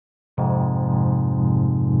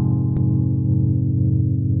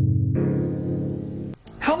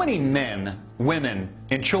How many men, women,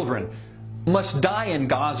 and children must die in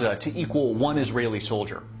Gaza to equal one Israeli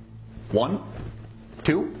soldier? 1?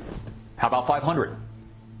 2? How about 500?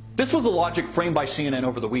 This was the logic framed by CNN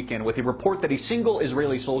over the weekend with a report that a single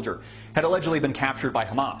Israeli soldier had allegedly been captured by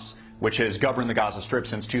Hamas, which has governed the Gaza Strip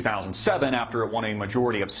since 2007 after it won a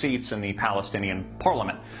majority of seats in the Palestinian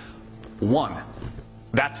parliament. 1.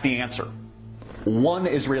 That's the answer. 1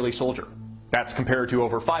 Israeli soldier. That's compared to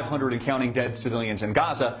over 500 and counting dead civilians in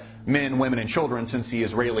Gaza, men, women, and children since the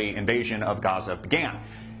Israeli invasion of Gaza began.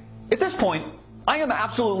 At this point, I am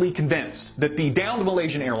absolutely convinced that the downed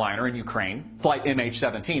Malaysian airliner in Ukraine, flight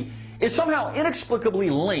MH17, is somehow inexplicably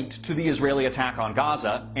linked to the Israeli attack on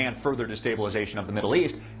Gaza and further destabilization of the Middle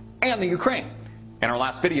East and the Ukraine. In our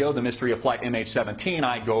last video, The Mystery of Flight MH17,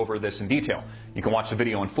 I go over this in detail. You can watch the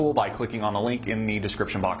video in full by clicking on the link in the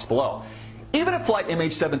description box below. Even if flight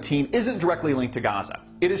MH17 isn't directly linked to Gaza,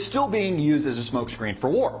 it is still being used as a smokescreen for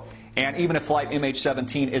war. And even if flight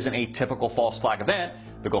MH17 isn't a typical false flag event,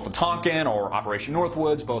 the Gulf of Tonkin or Operation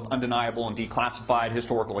Northwoods, both undeniable and declassified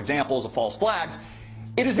historical examples of false flags,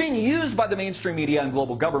 it is being used by the mainstream media and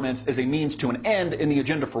global governments as a means to an end in the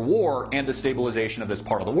agenda for war and destabilization of this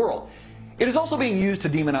part of the world. It is also being used to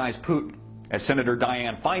demonize Putin. As Senator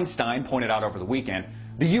Dianne Feinstein pointed out over the weekend,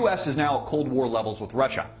 the U.S. is now at Cold War levels with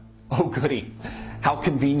Russia. Oh goody, how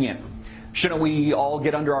convenient. Shouldn't we all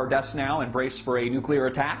get under our desks now and brace for a nuclear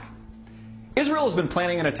attack? Israel has been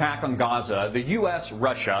planning an attack on Gaza, the U.S.,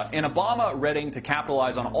 Russia, and Obama readying to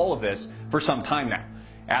capitalize on all of this for some time now.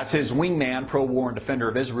 As his wingman, pro-war and defender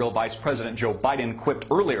of Israel, Vice President Joe Biden, quipped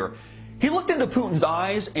earlier, he looked into Putin's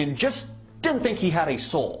eyes and just didn't think he had a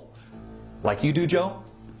soul. Like you do, Joe?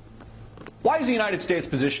 Why is the United States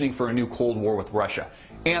positioning for a new Cold War with Russia?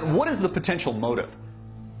 And what is the potential motive?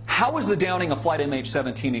 How is the downing of flight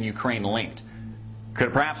MH17 in Ukraine linked? Could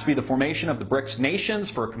it perhaps be the formation of the BRICS nations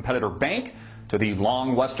for a competitor bank to the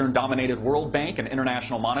long Western-dominated World Bank and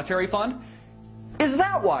International Monetary Fund? Is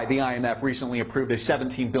that why the IMF recently approved a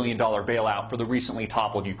 $17 billion bailout for the recently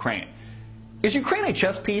toppled Ukraine? Is Ukraine a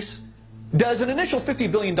chess piece? Does an initial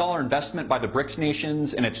 $50 billion investment by the BRICS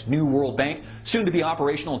nations in its new World Bank, soon to be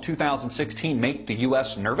operational in 2016, make the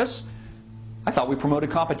U.S. nervous? I thought we promoted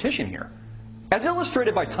competition here. As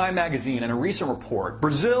illustrated by Time magazine in a recent report,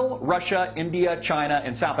 Brazil, Russia, India, China,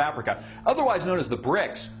 and South Africa, otherwise known as the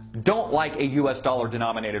BRICS, don't like a U.S.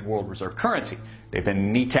 dollar-denominated world reserve currency. They've been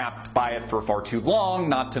kneecapped by it for far too long,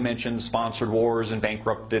 not to mention sponsored wars and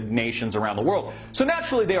bankrupted nations around the world. So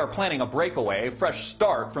naturally they are planning a breakaway, a fresh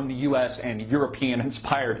start from the U.S. and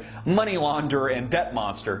European-inspired money launderer and debt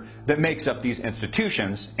monster that makes up these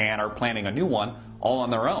institutions, and are planning a new one all on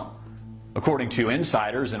their own. According to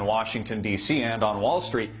insiders in Washington, D.C. and on Wall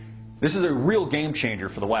Street, this is a real game changer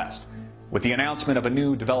for the West. With the announcement of a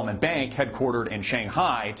new development bank headquartered in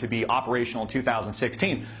Shanghai to be operational in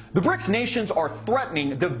 2016, the BRICS nations are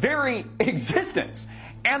threatening the very existence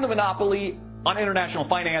and the monopoly on international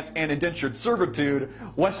finance and indentured servitude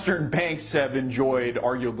Western banks have enjoyed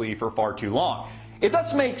arguably for far too long. It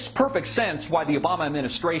thus makes perfect sense why the Obama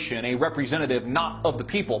administration, a representative not of the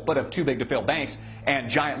people but of too big to fail banks and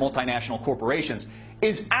giant multinational corporations,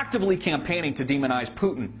 is actively campaigning to demonize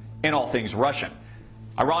Putin and all things Russian.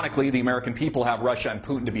 Ironically, the American people have Russia and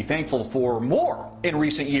Putin to be thankful for more in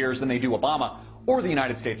recent years than they do Obama or the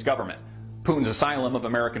United States government. Putin's asylum of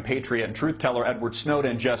American patriot and truth-teller Edward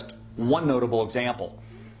Snowden just one notable example.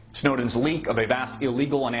 Snowden's leak of a vast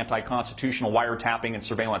illegal and anti-constitutional wiretapping and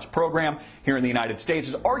surveillance program here in the United States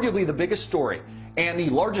is arguably the biggest story and the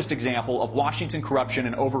largest example of Washington corruption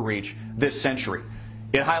and overreach this century.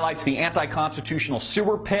 It highlights the anti-constitutional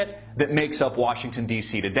sewer pit that makes up Washington,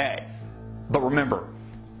 D.C. today. But remember,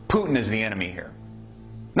 Putin is the enemy here.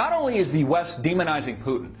 Not only is the West demonizing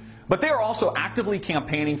Putin, but they are also actively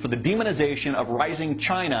campaigning for the demonization of rising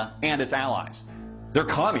China and its allies. They're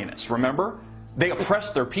communists, remember? They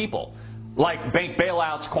oppress their people. Like bank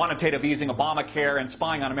bailouts, quantitative easing, Obamacare, and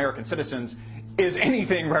spying on American citizens is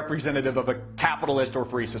anything representative of a capitalist or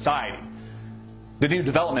free society. The new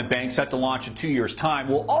development bank, set to launch in 2 years' time,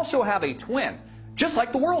 will also have a twin, just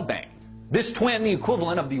like the World Bank. This twin, the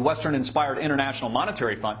equivalent of the Western-inspired International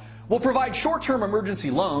Monetary Fund, will provide short-term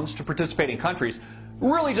emergency loans to participating countries,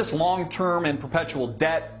 really just long-term and perpetual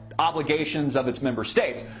debt obligations of its member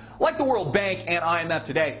states. Like the World Bank and IMF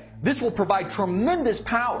today, this will provide tremendous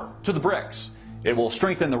power to the BRICS. It will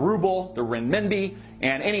strengthen the ruble, the renminbi,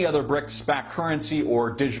 and any other BRICS-backed currency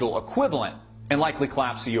or digital equivalent, and likely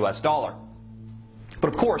collapse the U.S. dollar. But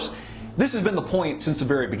of course, this has been the point since the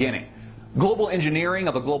very beginning. Global engineering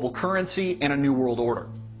of a global currency and a new world order.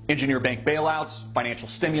 engineer bank bailouts, financial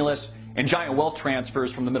stimulus, and giant wealth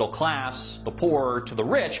transfers from the middle class, the poor, to the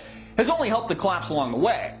rich has only helped the collapse along the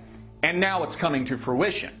way. And now it's coming to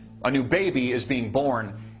fruition. A new baby is being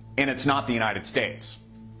born, and it's not the United States.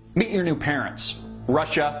 Meet your new parents,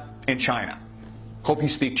 Russia and China. Hope you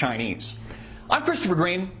speak Chinese. I'm Christopher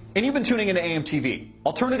Green, and you've been tuning into AMTV,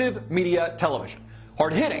 alternative media television.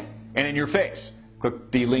 Hard-hitting and in your face.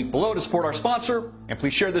 Click the link below to support our sponsor, and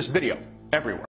please share this video everywhere.